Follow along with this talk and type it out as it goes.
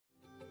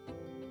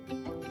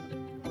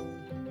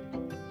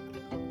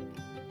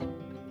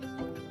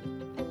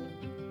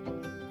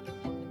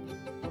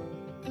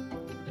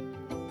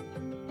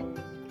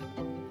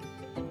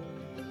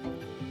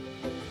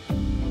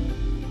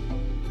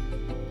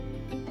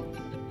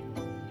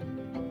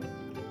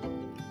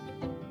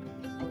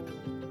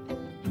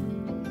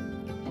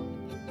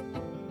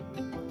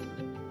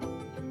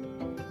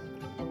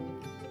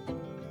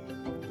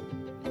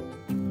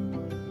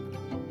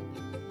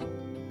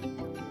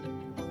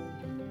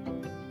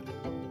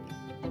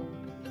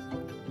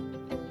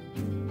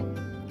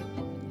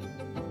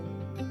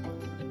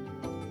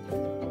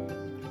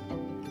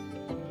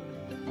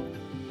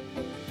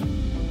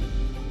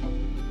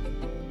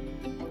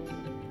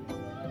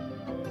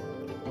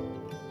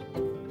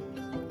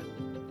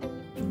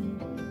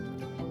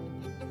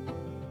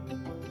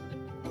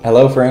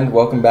Hello friend,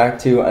 welcome back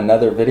to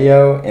another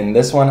video. In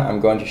this one I'm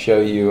going to show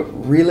you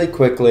really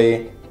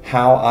quickly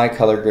how I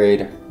color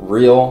grade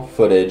real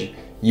footage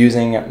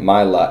using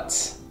my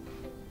LUTs.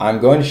 I'm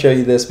going to show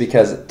you this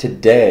because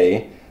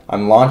today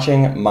I'm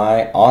launching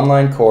my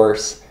online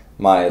course,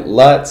 my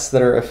LUTs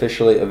that are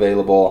officially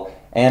available,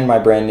 and my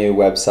brand new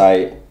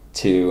website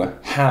to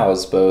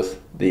house both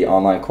the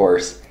online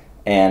course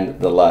and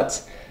the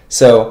LUTs.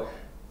 So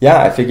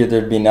yeah, I figured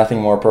there'd be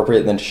nothing more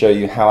appropriate than to show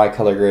you how I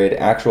color grade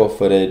actual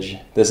footage.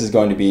 This is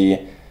going to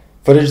be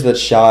footage that's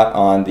shot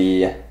on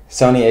the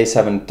Sony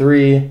a7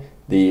 III,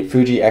 the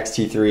Fuji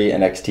XT3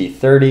 and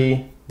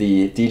XT30,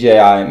 the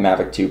DJI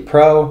Mavic 2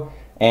 Pro,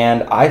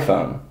 and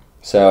iPhone.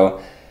 So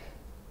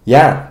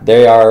yeah,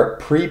 they are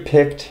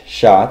pre-picked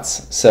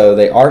shots, so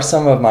they are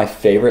some of my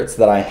favorites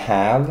that I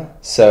have.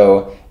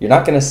 So you're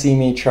not going to see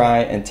me try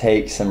and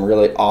take some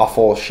really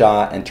awful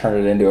shot and turn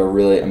it into a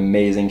really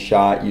amazing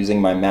shot using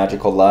my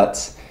magical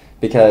LUTs,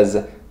 because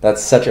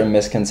that's such a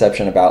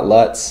misconception about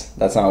LUTs.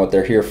 That's not what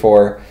they're here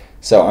for.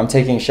 So I'm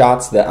taking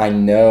shots that I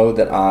know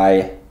that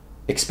I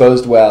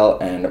exposed well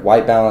and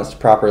white balanced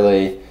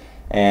properly,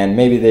 and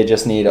maybe they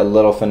just need a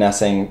little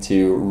finessing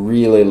to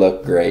really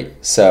look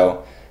great.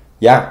 So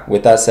yeah,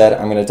 with that said,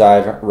 I'm going to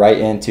dive right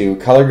into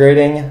color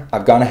grading.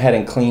 I've gone ahead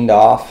and cleaned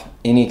off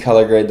any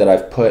color grade that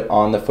I've put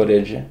on the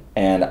footage,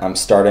 and I'm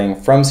starting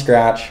from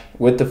scratch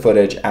with the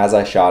footage as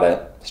I shot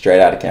it,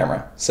 straight out of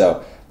camera.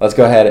 So let's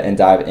go ahead and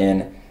dive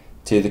in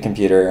to the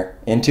computer,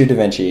 into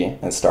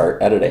DaVinci, and start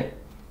editing.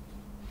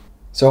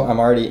 So I'm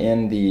already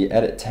in the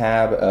edit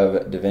tab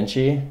of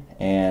DaVinci,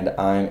 and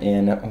I'm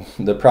in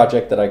the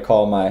project that I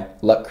call my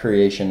LUT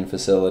creation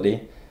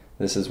facility.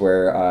 This is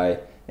where I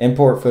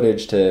import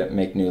footage to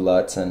make new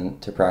LUTs and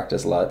to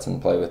practice LUTs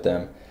and play with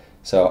them.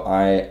 So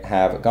I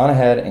have gone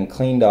ahead and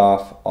cleaned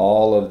off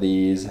all of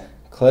these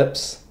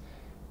clips.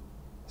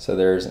 So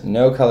there's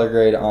no color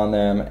grade on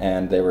them,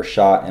 and they were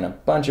shot in a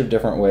bunch of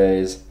different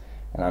ways.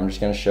 And I'm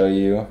just going to show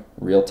you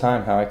real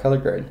time how I color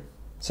grade.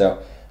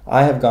 So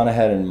I have gone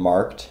ahead and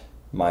marked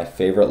my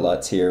favorite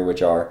LUTs here,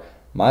 which are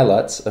my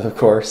LUTs, of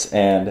course,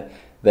 and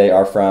they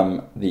are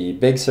from the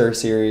Big Sur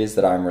series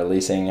that I'm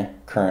releasing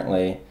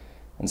currently.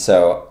 And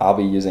so I'll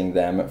be using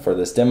them for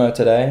this demo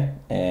today,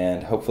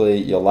 and hopefully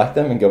you'll like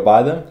them and go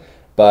buy them.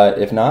 But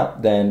if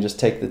not, then just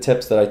take the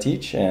tips that I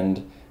teach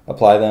and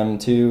apply them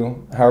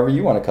to however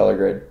you want to color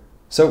grade.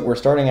 So we're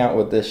starting out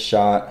with this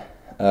shot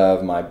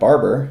of my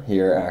barber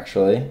here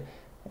actually,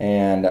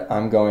 and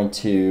I'm going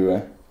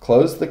to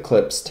close the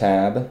clips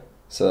tab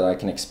so that I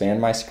can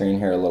expand my screen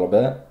here a little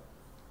bit.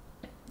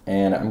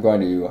 And I'm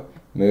going to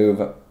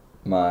move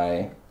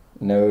my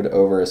node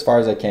over as far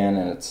as I can,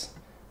 and it's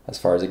as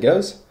far as it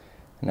goes.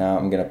 Now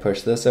I'm going to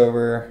push this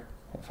over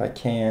if I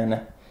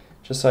can,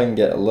 just so I can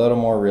get a little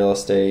more real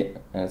estate,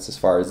 and it's as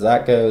far as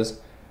that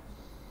goes.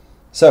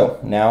 So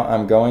now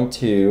I'm going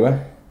to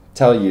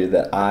tell you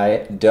that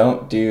I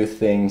don't do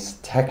things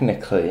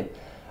technically.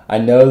 I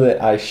know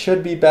that I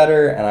should be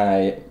better, and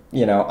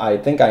I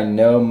think I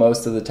know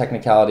most of the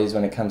technicalities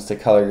when it comes to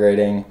color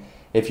grading.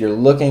 If you're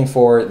looking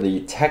for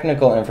the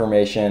technical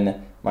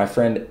information, my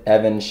friend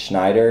Evan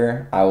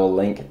Schneider, I will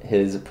link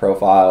his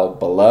profile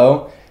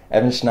below.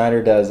 Evan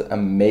Schneider does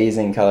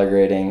amazing color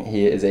grading.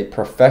 He is a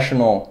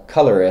professional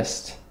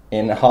colorist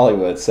in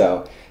Hollywood,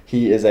 so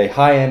he is a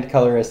high-end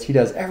colorist. He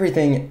does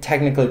everything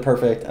technically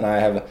perfect, and I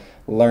have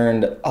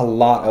learned a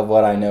lot of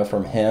what I know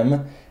from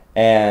him,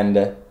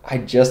 and I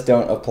just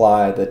don't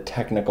apply the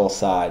technical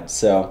side.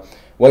 So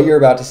what you're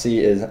about to see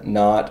is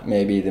not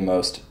maybe the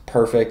most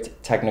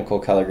perfect technical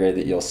color grade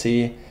that you'll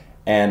see,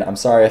 and I'm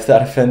sorry if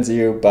that offends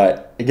you,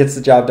 but it gets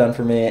the job done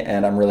for me,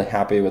 and I'm really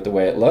happy with the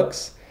way it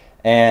looks.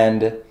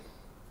 And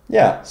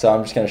yeah, so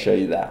I'm just going to show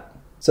you that.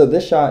 So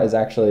this shot is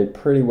actually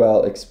pretty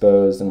well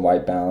exposed and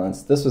white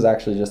balanced. This was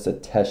actually just a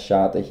test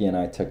shot that he and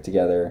I took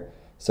together.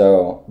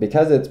 So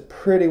because it's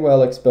pretty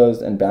well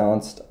exposed and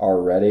balanced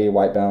already,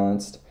 white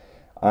balanced,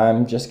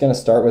 I'm just going to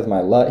start with my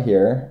LUT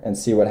here and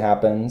see what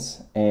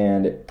happens.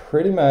 And it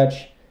pretty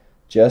much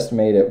just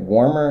made it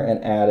warmer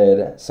and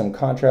added some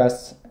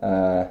contrasts,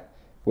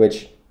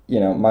 which,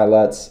 my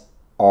LUTs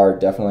are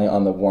definitely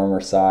on the warmer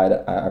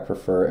side. I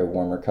prefer a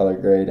warmer color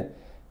grade.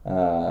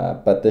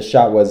 But this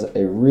shot was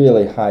a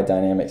really high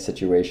dynamic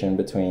situation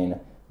between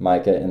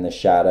mica in the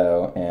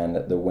shadow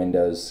and the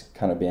windows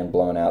kind of being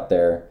blown out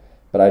there.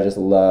 But I just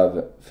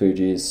love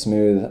Fuji's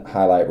smooth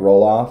highlight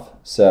roll off.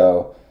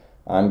 So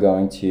I'm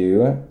going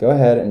to go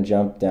ahead and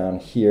jump down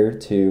here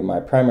to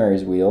my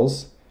primaries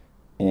wheels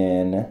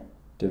in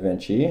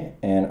DaVinci,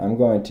 and I'm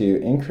going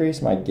to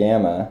increase my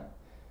gamma.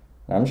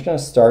 I'm just going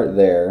to start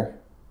there,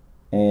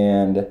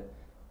 and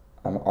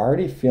I'm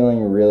already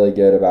feeling really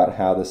good about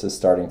how this is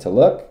starting to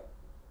look,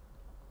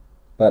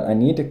 but I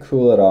need to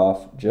cool it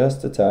off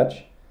just a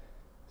touch.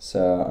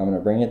 So I'm going to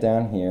bring it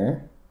down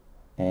here,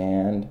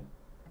 and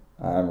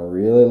I'm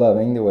really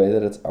loving the way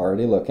that it's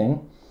already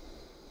looking.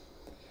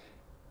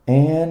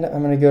 And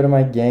I'm going to go to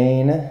my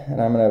gain,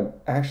 and I'm going to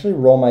actually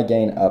roll my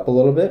gain up a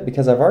little bit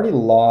because I've already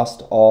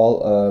lost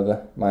all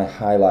of my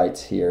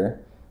highlights here.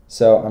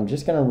 So I'm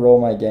just going to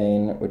roll my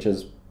gain, which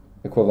is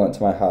equivalent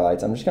to my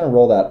highlights. I'm just going to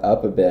roll that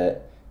up a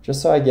bit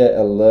just so I get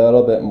a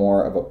little bit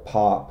more of a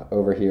pop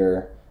over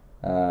here,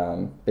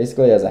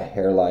 basically as a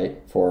hair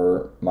light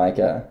for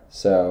Micah.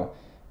 So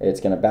it's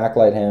going to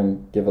backlight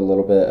him, give a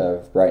little bit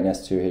of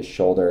brightness to his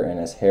shoulder and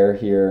his hair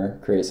here,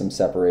 create some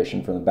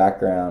separation from the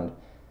background,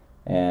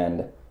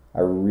 and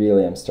I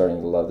really am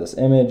starting to love this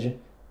image.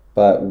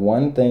 But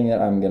one thing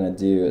that I'm going to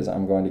do is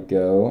I'm going to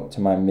go to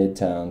my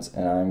midtones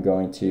and I'm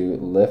going to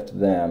lift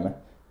them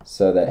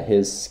so that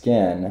his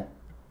skin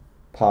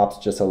pops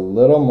just a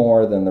little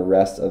more than the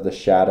rest of the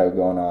shadow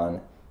going on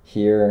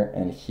here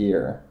and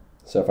here.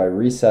 So if I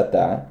reset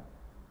that,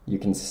 you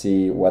can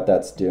see what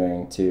that's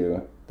doing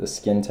to the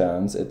skin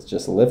tones. It's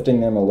just lifting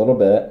them a little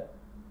bit,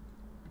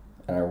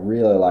 and I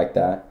really like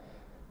that.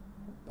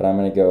 But I'm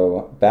going to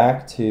go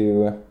back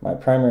to my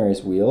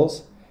primaries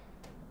wheels,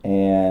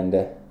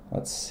 and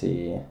let's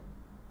see,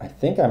 I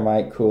think I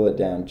might cool it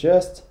down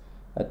just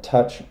a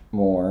touch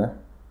more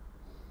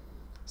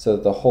so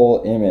that the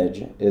whole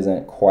image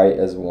isn't quite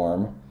as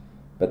warm.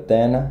 But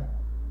then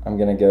I'm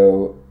going to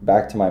go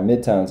back to my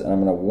midtones and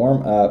I'm going to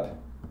warm up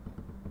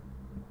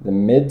the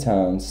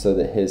midtones so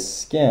that his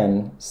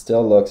skin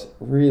still looks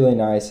really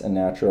nice and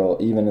natural,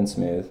 even and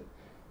smooth.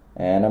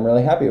 And I'm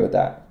really happy with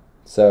that.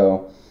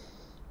 So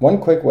one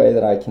quick way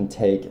that I can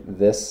take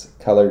this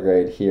color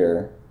grade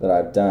here that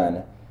I've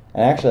done,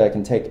 and actually I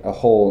can take a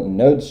whole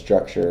node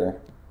structure,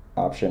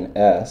 option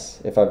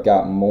S, if I've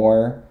got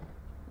more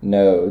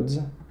nodes,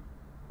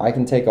 I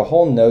can take a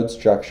whole node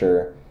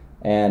structure,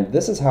 and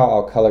this is how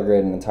I'll color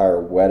grade an entire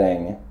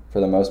wedding for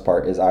the most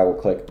part, is I will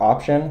click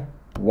option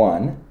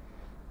 1,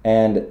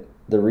 and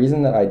the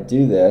reason that I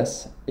do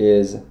this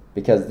is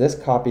because this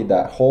copied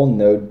that whole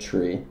node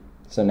tree.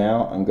 So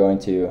now I'm going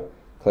to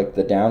click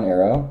the down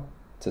arrow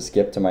to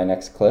skip to my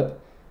next clip,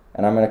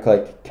 and I'm going to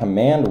click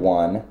command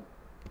 1,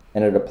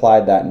 and it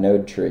applied that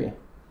node tree.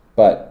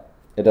 But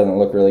it doesn't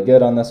look really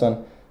good on this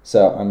one,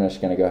 so I'm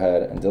just going to go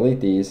ahead and delete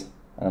these.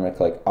 And I'm going to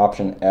click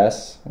option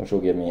S, which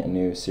will give me a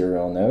new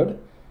serial node.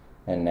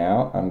 And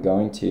now I'm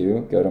going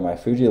to go to my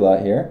Fuji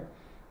LUT here,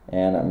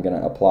 and I'm going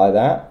to apply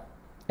that.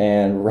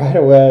 And right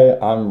away,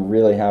 I'm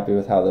really happy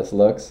with how this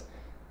looks.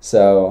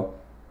 So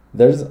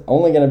there's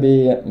only going to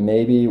be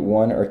maybe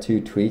 1 or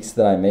 2 tweaks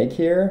that I make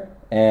here,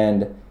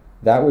 and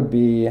that would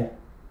be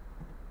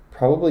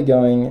probably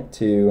going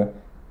to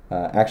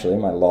actually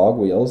my log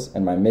wheels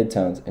and my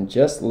midtones, and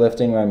just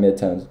lifting my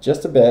midtones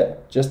just a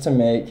bit, just to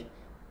make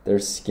their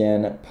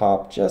skin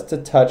pop just a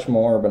touch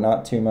more, but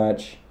not too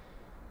much.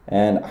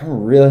 And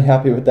I'm really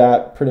happy with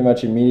that pretty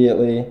much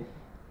immediately.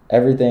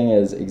 Everything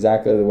is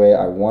exactly the way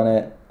I want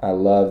it. I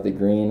love the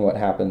green, what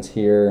happens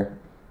here.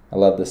 I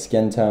love the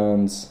skin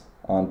tones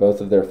on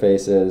both of their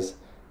faces.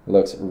 It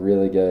looks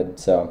really good.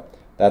 So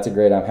that's a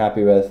grade I'm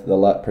happy with. The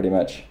LUT pretty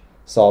much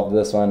solved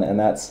this one, and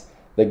that's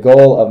the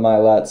goal of my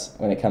LUTs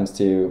when it comes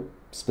to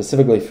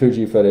specifically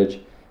Fuji footage,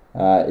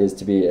 is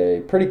to be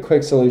a pretty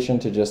quick solution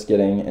to just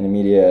getting an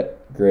immediate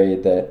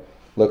grade that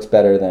looks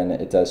better than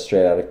it does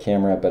straight out of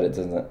camera, but it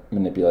doesn't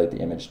manipulate the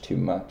image too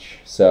much.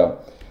 So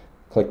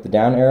click the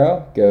down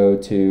arrow, go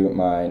to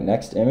my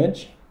next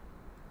image,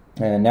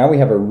 and now we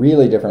have a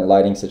really different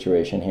lighting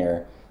situation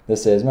here.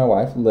 This is my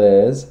wife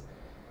Liz.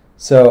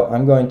 So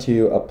I'm going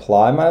to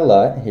apply my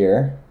LUT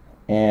here,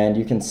 and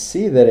you can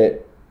see that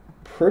it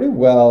pretty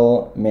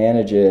well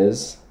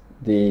manages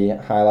the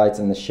highlights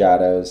and the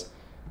shadows.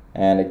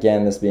 And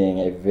again, this being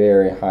a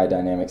very high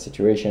dynamic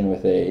situation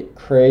with a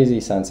crazy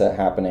sunset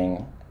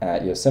happening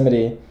at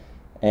Yosemite,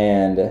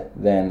 and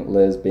then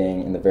Liz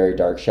being in the very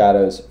dark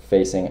shadows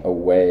facing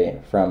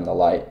away from the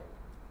light.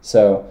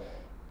 So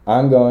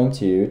I'm going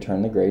to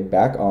turn the grade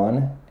back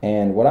on,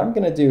 and what I'm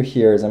going to do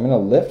here is I'm going to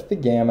lift the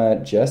gamma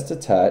just a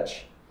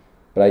touch,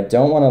 but I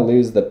don't want to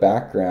lose the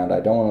background. I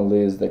don't want to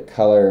lose the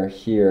color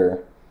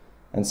here,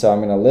 and so I'm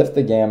going to lift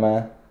the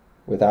gamma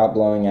without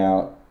blowing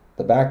out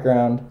the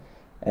background.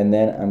 And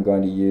then I'm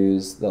going to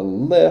use the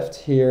lift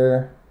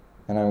here,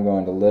 and I'm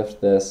going to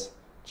lift this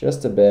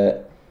just a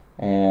bit.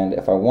 And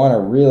if I want to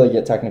really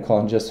get technical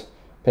and just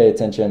pay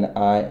attention,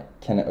 I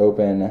can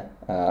open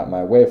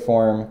my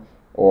waveform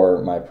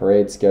or my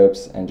parade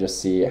scopes and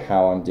just see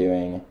how I'm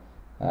doing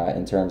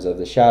in terms of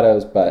the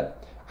shadows.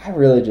 But I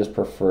really just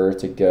prefer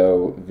to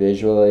go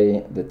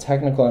visually. The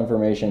technical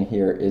information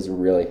here is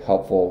really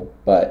helpful,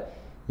 but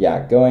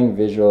yeah, going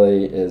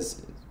visually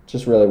is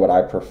just really what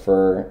I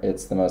prefer.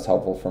 It's the most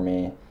helpful for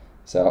me.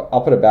 So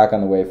I'll put it back on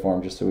the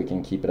waveform just so we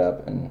can keep it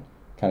up and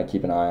kind of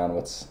keep an eye on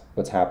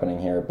what's happening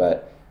here.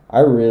 But I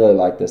really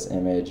like this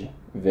image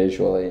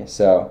visually.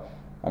 So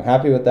I'm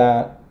happy with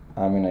that.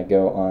 I'm going to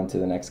go on to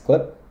the next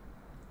clip.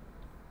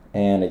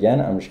 And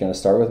again, I'm just going to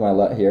start with my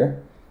LUT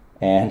here.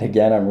 And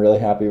again, I'm really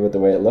happy with the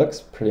way it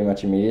looks pretty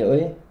much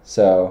immediately.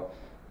 So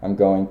I'm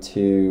going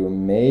to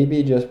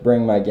maybe just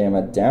bring my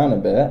gamma down a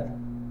bit,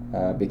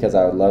 because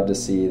I would love to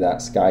see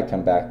that sky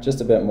come back just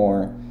a bit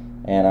more,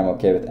 and I'm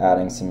okay with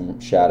adding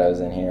some shadows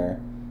in here.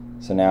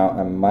 So now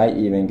I might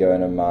even go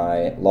into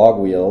my log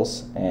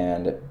wheels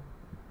and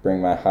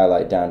bring my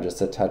highlight down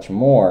just a touch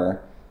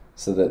more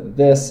so that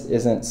this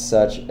isn't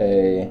such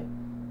a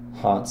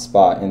hot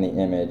spot in the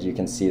image. You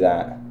can see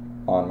that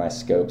on my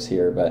scopes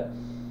here, but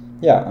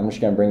yeah, I'm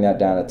just going to bring that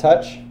down a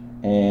touch,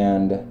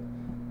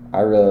 and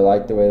I really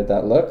like the way that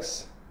that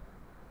looks.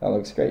 That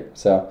looks great.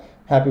 So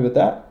happy with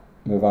that.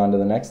 Move on to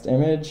the next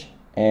image,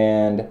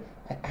 and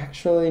I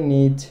actually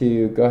need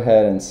to go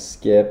ahead and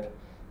skip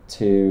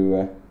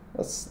to,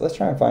 let's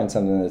try and find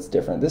something that's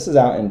different. This is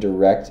out in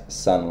direct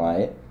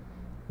sunlight.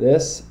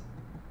 This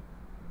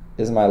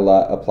is my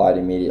LUT applied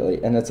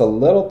immediately, and it's a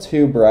little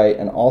too bright,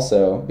 and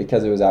also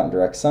because it was out in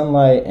direct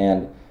sunlight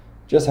and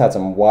just had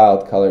some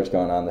wild colors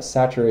going on, the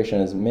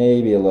saturation is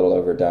maybe a little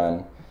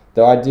overdone.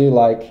 Though I do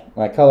like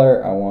my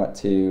color, I want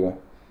to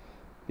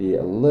be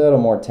a little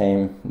more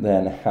tame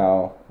than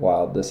how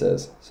wild this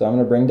is. So I'm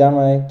going to bring down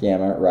my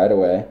gamma right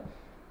away,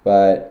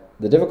 but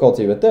the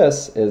difficulty with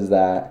this is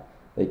that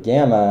the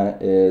gamma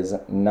is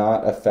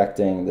not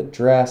affecting the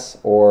dress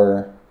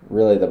or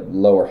really the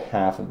lower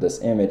half of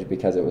this image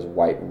because it was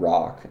white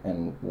rock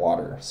and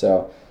water.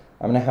 So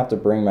I'm going to have to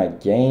bring my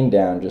gain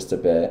down just a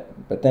bit,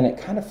 but then it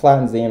kind of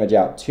flattens the image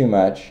out too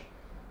much.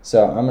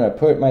 So I'm going to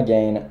put my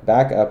gain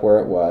back up where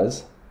it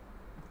was,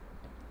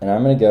 and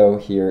I'm going to go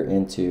here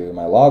into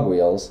my log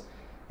wheels,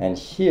 and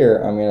here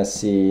I'm going to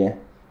see,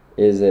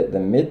 is it the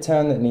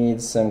midtone that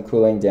needs some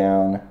cooling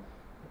down,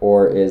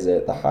 or is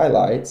it the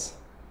highlights?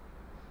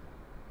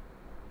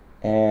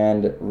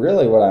 And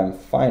really what I'm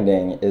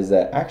finding is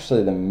that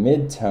actually the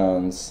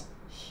midtones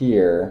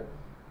here,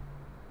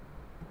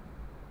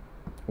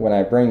 when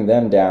I bring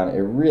them down, it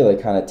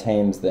really kind of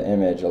tames the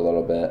image a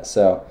little bit.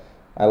 So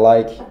I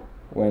like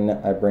when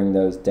I bring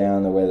those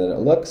down the way that it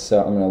looks, so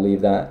I'm going to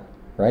leave that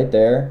right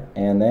there,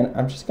 and then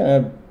I'm just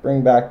going to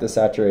bring back the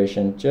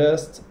saturation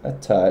just a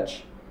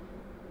touch,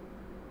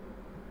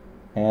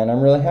 and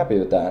I'm really happy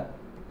with that.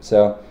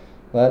 So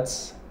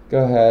let's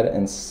go ahead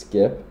and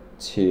skip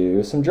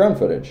to some drone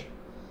footage.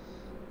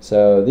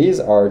 So these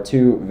are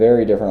two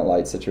very different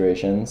light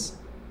situations.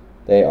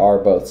 They are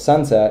both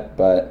sunset,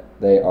 but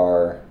they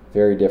are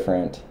very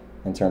different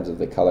in terms of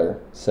the color.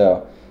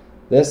 So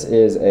this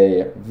is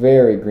a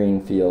very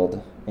green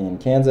field in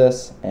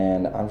Kansas,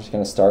 and I'm just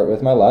going to start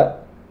with my LUT.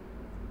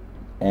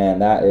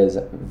 And that is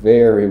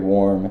very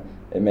warm.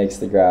 It makes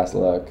the grass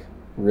look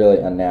really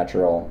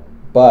unnatural,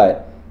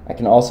 but I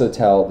can also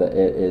tell that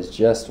it is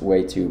just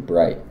way too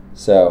bright.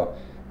 So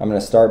I'm going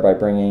to start by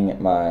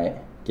bringing my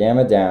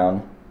gamma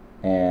down,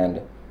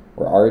 and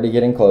we're already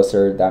getting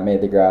closer. That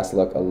made the grass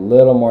look a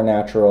little more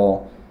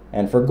natural,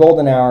 and for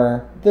golden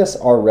hour, this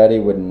already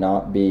would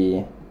not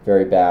be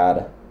very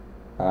bad.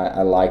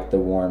 I like the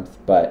warmth,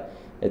 but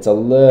it's a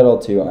little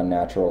too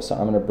unnatural. So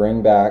I'm going to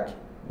bring back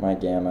my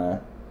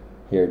gamma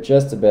here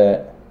just a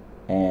bit,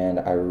 and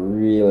I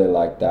really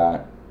like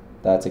that.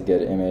 That's a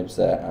good image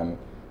that I'm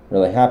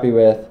really happy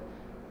with.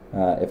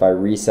 If I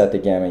reset the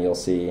gamma, you'll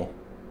see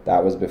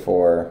that was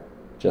before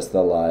just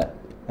the LUT,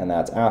 and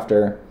that's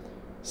after.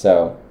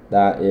 So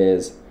that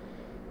is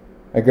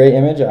a great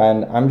image,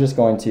 and I'm just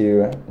going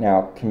to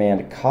now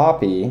command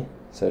copy,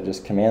 so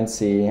just command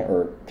C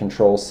or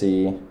control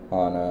C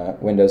on a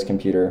Windows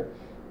computer,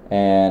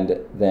 and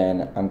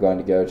then I'm going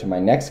to go to my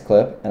next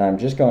clip, and I'm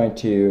just going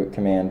to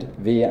command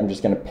V. I'm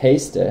just going to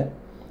paste it.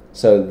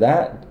 So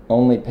that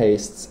only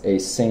pastes a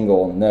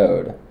single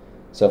node.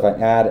 So if I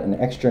add an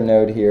extra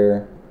node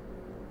here,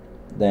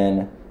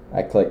 then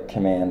I click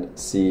command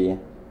C,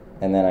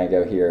 and then I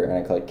go here and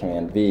I click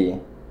command V,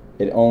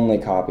 it only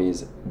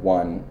copies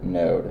one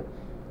node.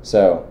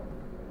 So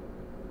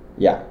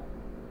yeah,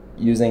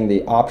 using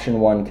the option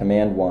 1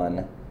 command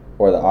 1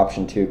 or the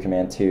option 2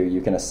 command 2,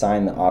 you can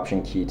assign the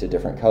option key to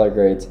different color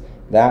grades.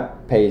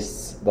 That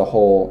pastes the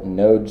whole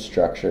node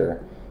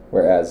structure,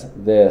 whereas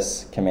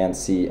this command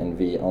C and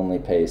V only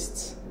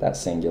pastes that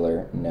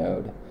singular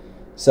node.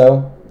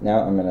 So now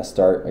I'm going to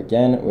start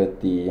again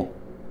with the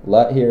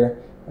LUT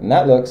here, and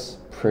that looks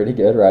pretty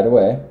good right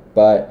away,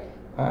 but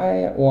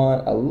I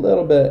want a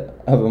little bit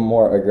of a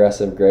more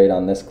aggressive grade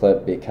on this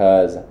clip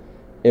because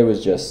it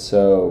was just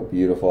so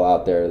beautiful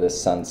out there.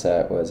 This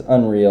sunset was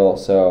unreal.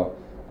 So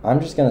I'm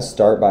just going to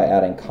start by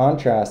adding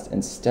contrast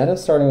instead of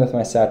starting with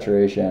my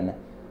saturation,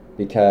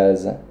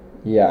 because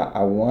yeah,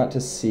 I want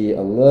to see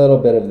a little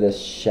bit of this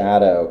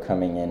shadow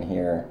coming in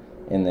here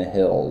in the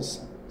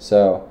hills.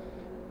 So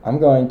I'm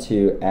going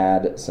to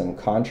add some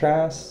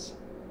contrast,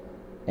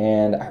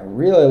 and I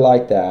really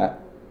like that.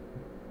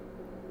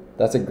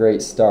 That's a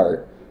great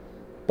start,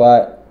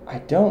 but I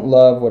don't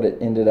love what it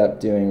ended up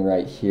doing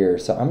right here.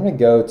 So I'm going to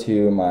go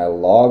to my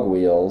log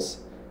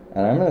wheels,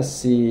 and I'm going to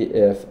see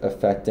if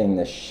affecting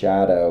the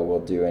shadow will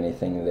do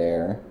anything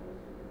there.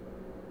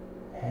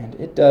 And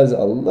it does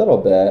a little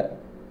bit,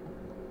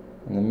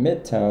 and the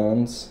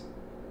midtones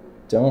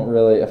don't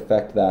really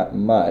affect that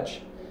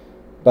much,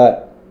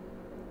 but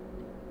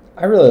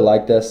I really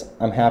like this.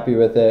 I'm happy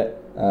with it.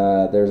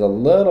 There's a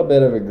little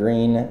bit of a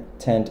green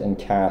tint and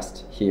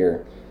cast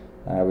here.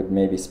 I would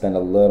maybe spend a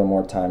little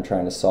more time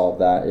trying to solve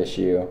that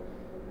issue.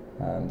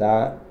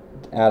 That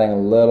adding a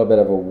little bit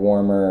of a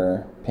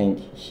warmer pink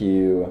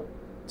hue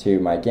to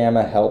my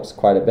gamma helps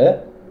quite a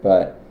bit,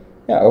 but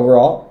yeah,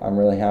 overall I'm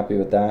really happy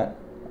with that.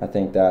 I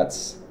think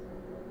that's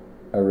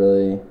a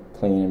really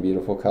clean and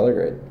beautiful color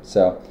grade.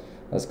 So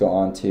let's go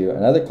on to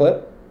another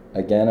clip.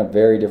 Again, a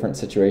very different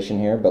situation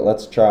here, but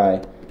let's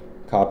try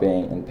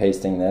copying and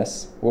pasting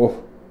this.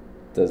 Whoa,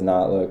 does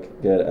not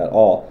look good at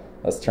all.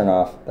 Let's turn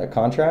off the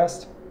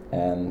contrast,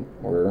 and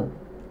we're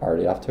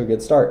already off to a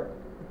good start.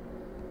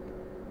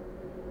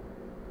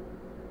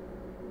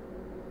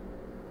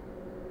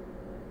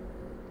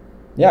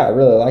 Yeah, I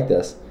really like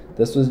this.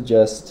 This was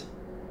just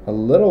a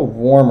little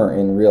warmer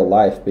in real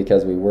life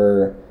because we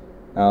were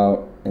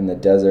out in the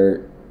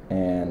desert,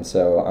 and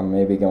so I'm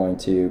maybe going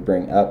to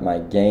bring up my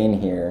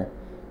gain here.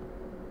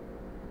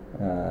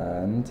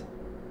 And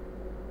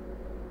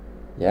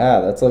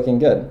yeah, that's looking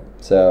good.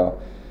 So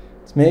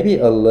it's maybe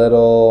a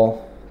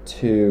little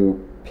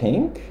too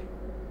pink,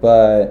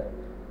 but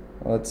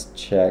let's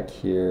check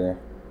here.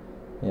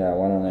 Yeah,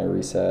 why don't I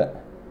reset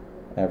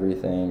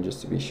everything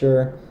just to be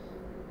sure.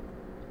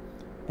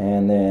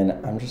 And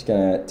then I'm just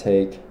gonna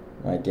take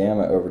my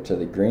gamma over to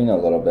the green a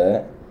little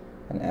bit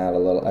and add a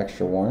little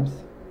extra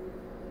warmth.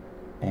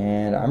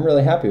 And I'm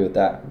really happy with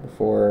that.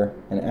 Before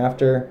and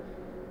after,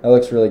 that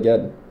looks really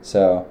good.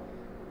 So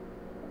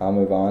I'll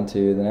move on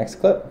to the next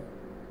clip.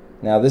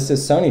 Now this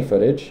is Sony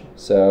footage,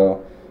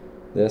 so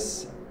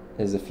this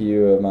is a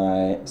few of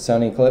my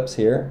Sony clips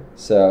here.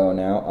 So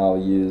now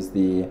I'll use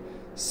the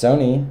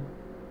Sony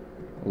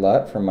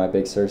LUT from my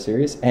Big Sur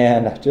series,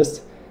 and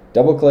just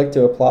double click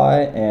to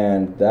apply,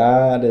 and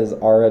that is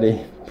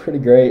already pretty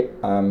great.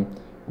 I'm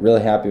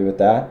really happy with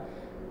that.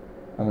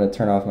 I'm going to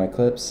turn off my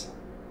clips,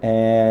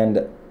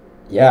 and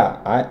yeah,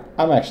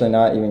 I'm actually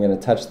not even going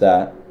to touch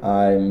that.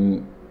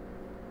 I'm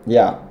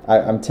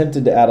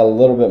tempted to add a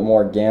little bit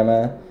more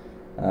gamma,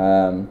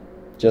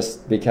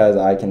 just because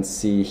I can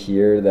see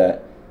here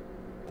that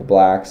the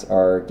blacks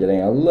are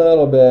getting a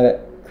little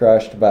bit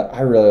crushed, but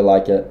I really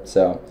like it,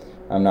 so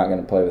I'm not going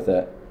to play with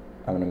it.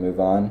 I'm going to move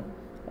on,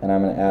 and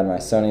I'm going to add my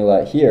Sony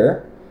LUT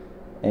here,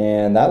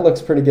 and that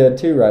looks pretty good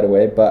too right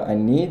away, but I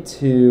need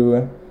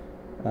to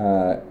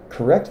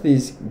correct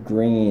these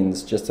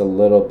greens just a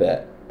little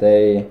bit.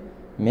 They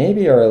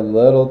maybe are a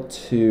little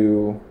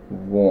too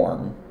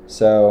warm,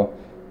 so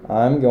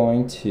I'm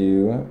going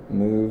to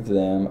move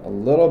them a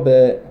little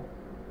bit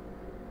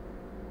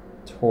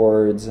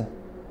towards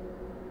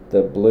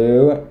the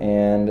blue,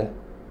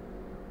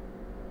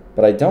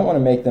 but I don't want to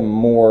make them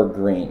more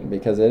green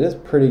because it is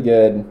pretty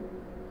good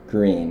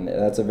green.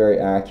 That's a very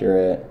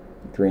accurate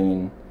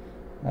green.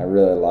 I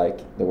really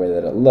like the way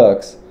that it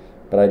looks,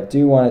 but I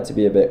do want it to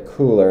be a bit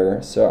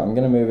cooler, so I'm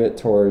going to move it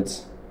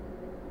towards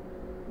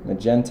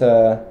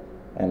magenta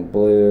and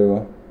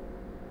blue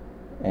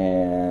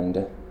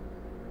and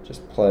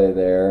just play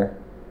there.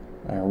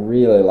 I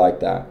really like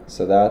that.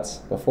 So that's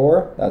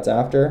before, that's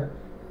after,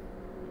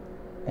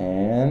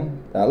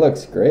 and that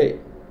looks great.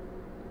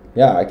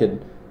 Yeah,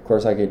 of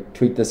course I could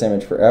tweak this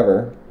image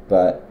forever,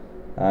 but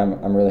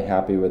I'm really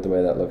happy with the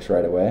way that looks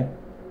right away.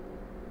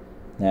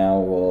 Now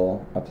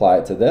we'll apply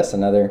it to this,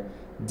 another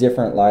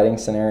different lighting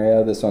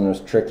scenario. This one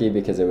was tricky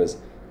because it was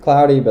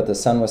cloudy, but the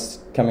sun was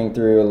coming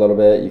through a little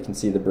bit. You can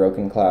see the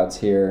broken clouds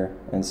here,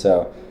 and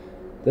so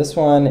this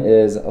one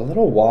is a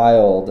little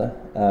wild.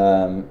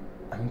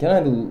 I'm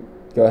gonna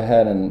go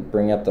ahead and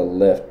bring up the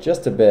lift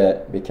just a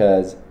bit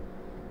because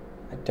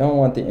I don't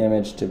want the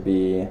image to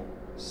be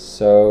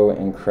so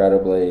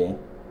incredibly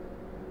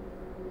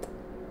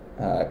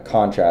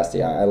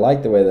contrasty. I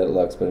like the way that it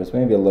looks, but it's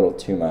maybe a little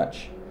too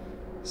much.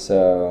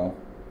 So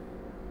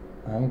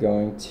I'm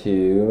going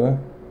to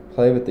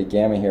play with the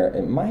gamma here.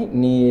 It might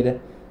need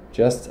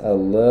just a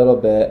little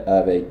bit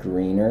of a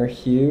greener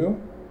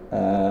hue.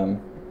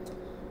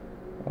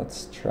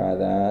 Let's try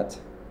that.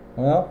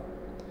 Well,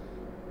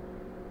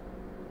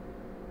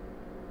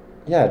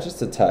 yeah,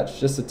 just a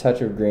touch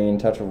of green,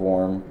 touch of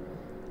warm.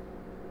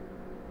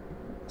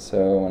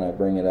 So when I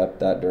bring it up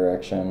that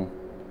direction,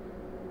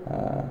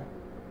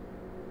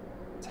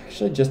 it's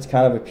actually just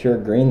kind of a pure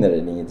green that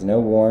it needs. No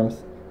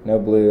warmth, no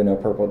blue, no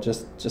purple,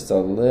 just a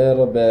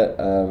little bit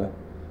of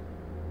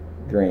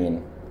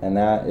green. And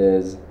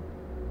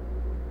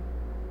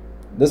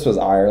this was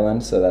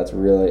Ireland, so that's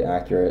really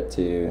accurate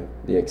to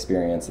the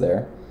experience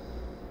there.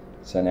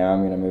 So now I'm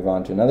going to move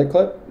on to another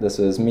clip. This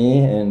was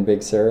me in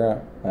Big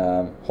Sur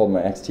holding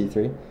my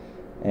XT3,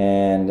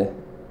 and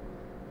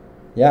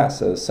yeah,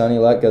 so the Sony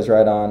LUT goes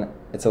right on.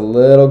 It's a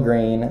little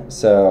green,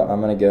 so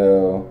I'm going to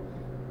go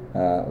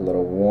a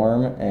little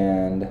warm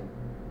and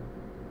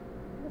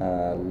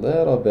a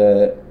little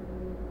bit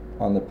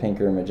on the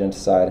pinker magenta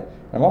side.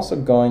 I'm also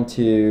going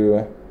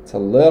to, it's a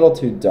little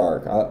too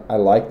dark. I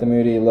like the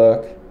moody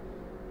look.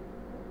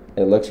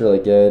 It looks really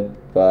good,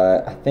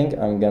 but I think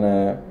I'm going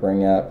to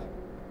bring up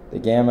the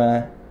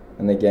gamma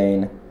and the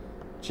gain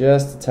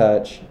just a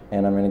touch,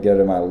 and I'm going to go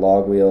to my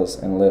log wheels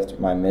and lift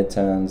my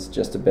midtones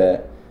just a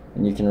bit,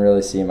 and you can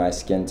really see my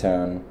skin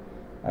tone.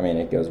 I mean,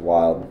 it goes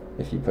wild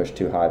if you push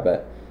too high,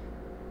 but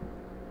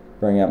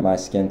bring up my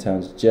skin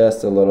tones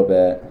just a little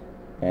bit,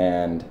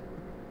 and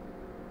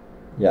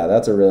yeah,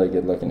 that's a really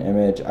good looking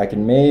image. I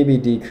can maybe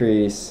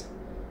decrease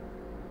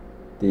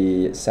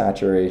the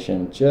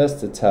saturation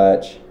just a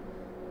touch,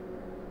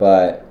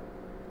 but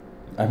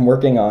I'm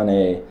working on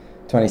a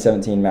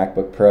 2017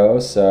 MacBook Pro,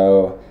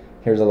 so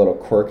here's a little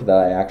quirk that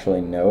I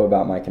actually know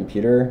about my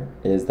computer,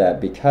 is that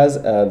because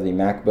of the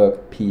MacBook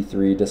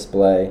P3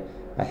 display,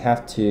 I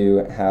have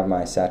to have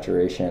my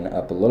saturation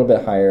up a little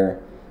bit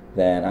higher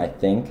than I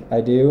think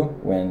I do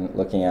when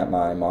looking at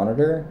my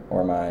monitor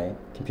or my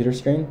computer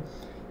screen.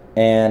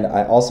 And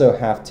I also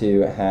have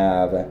to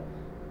have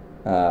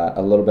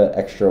a little bit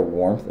extra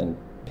warmth and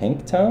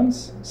pink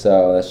tones.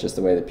 So that's just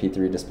the way the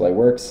P3 display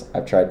works.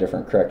 I've tried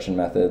different correction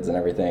methods and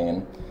everything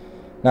and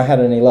not had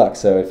any luck.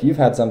 So if you've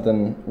had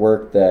something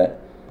work that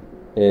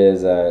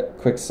is a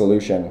quick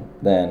solution,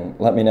 then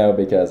let me know,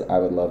 because I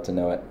would love to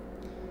know it.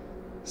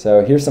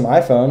 So here's some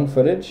iPhone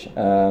footage.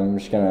 I'm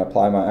just going to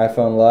apply my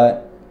iPhone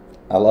LUT.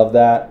 I love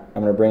that.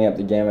 I'm going to bring up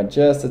the gamma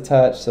just a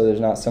touch so there's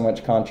not so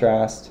much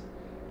contrast.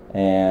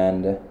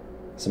 And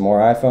some more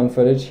iPhone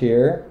footage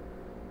here.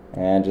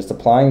 And just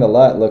applying the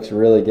LUT looks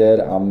really good.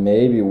 I'll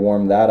maybe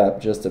warm that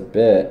up just a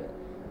bit,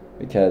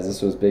 because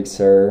this was Big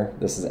Sur.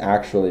 This is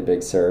actually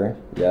Big Sur.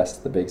 Yes,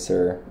 the Big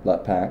Sur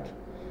LUT pack.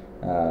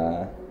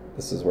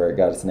 This is where it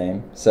got its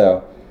name.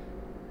 So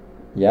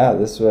yeah,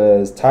 this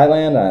was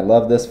Thailand. I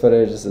love this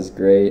footage. This is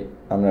great.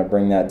 I'm going to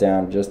bring that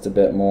down just a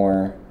bit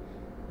more.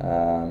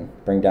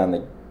 Bring down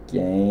the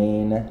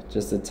gain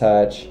just a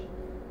touch.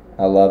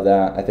 I love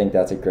that. I think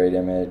that's a great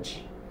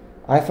image.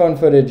 iPhone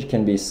footage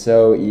can be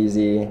so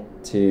easy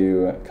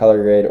to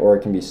color grade, or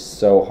it can be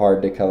so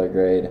hard to color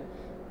grade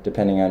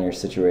depending on your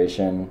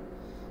situation.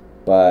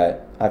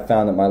 But I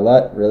found that my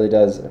LUT really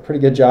does a pretty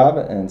good job,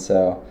 and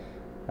so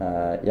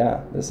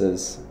yeah, this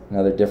is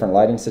another different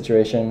lighting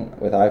situation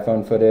with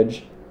iPhone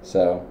footage.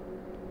 So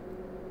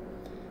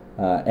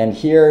and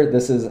here,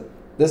 this is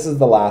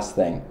the last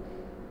thing.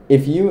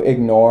 If you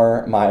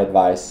ignore my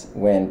advice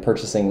when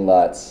purchasing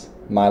LUTs,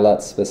 my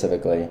LUTs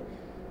specifically,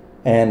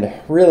 and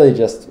really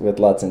just with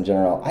LUTs in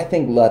general, I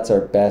think LUTs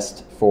are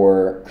best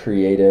for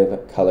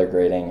creative color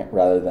grading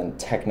rather than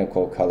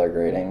technical color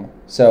grading.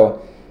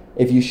 So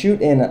if you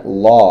shoot in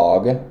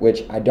log,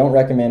 which I don't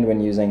recommend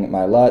when using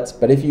my LUTs,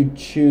 but if you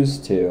choose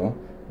to,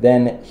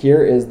 then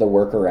here is the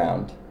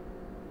workaround.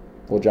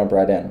 We'll jump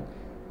right in.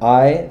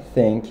 I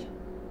think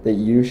that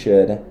you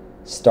should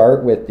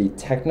start with the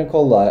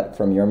technical LUT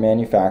from your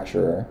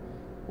manufacturer,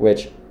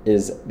 which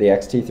is the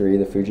XT3,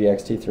 the Fuji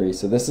XT3.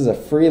 So this is a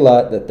free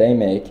LUT that they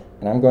make,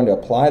 and I'm going to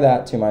apply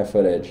that to my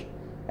footage.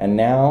 And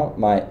now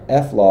my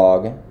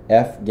F-Log,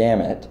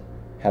 F-Gamut,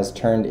 has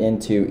turned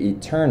into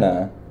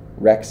Eterna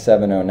Rec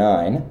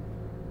 709.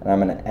 And I'm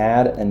going to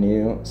add a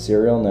new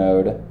serial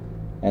node.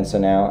 And so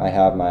now I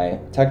have my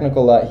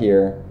technical LUT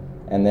here,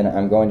 and then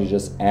I'm going to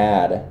just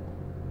add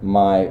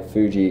my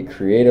Fuji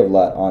Creative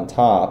LUT on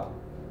top.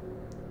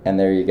 And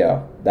there you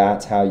go.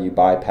 That's how you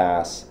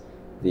bypass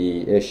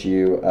the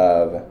issue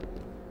of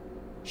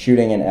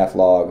shooting in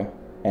F-Log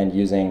and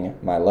using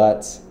my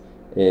LUTs,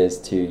 is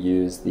to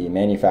use the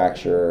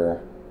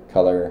manufacturer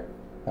color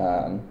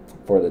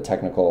for the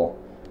technical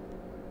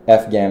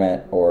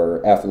F-Gamut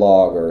or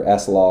F-Log or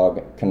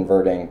S-Log,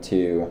 converting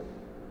to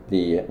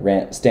the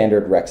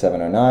standard Rec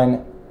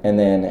 709, and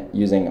then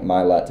using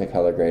my LUT to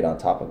color grade on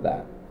top of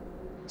that.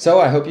 So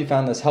I hope you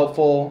found this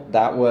helpful.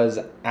 That was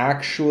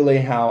actually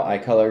how I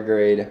color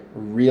grade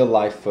real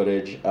life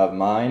footage of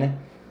mine.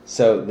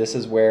 So this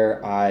is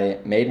where I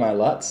made my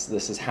LUTs.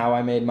 This is how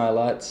I made my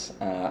LUTs.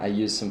 I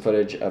used some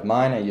footage of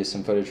mine. I used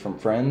some footage from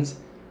friends.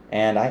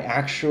 And I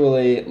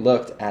actually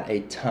looked at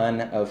a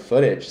ton of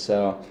footage.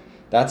 So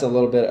that's a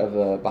little bit of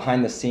a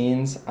behind the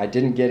scenes. I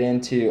didn't get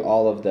into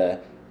all of the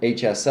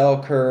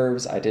HSL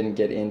curves. I didn't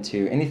get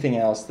into anything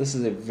else. This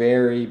is a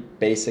very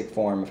basic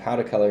form of how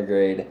to color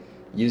grade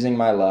using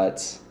my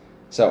LUTs.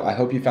 So I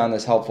hope you found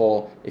this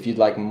helpful. If you'd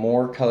like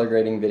more color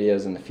grading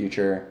videos in the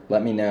future,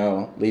 let me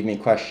know. Leave me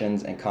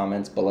questions and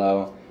comments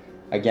below.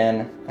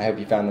 Again, I hope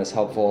you found this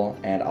helpful,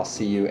 and I'll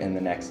see you in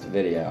the next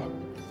video.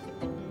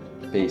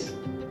 Peace.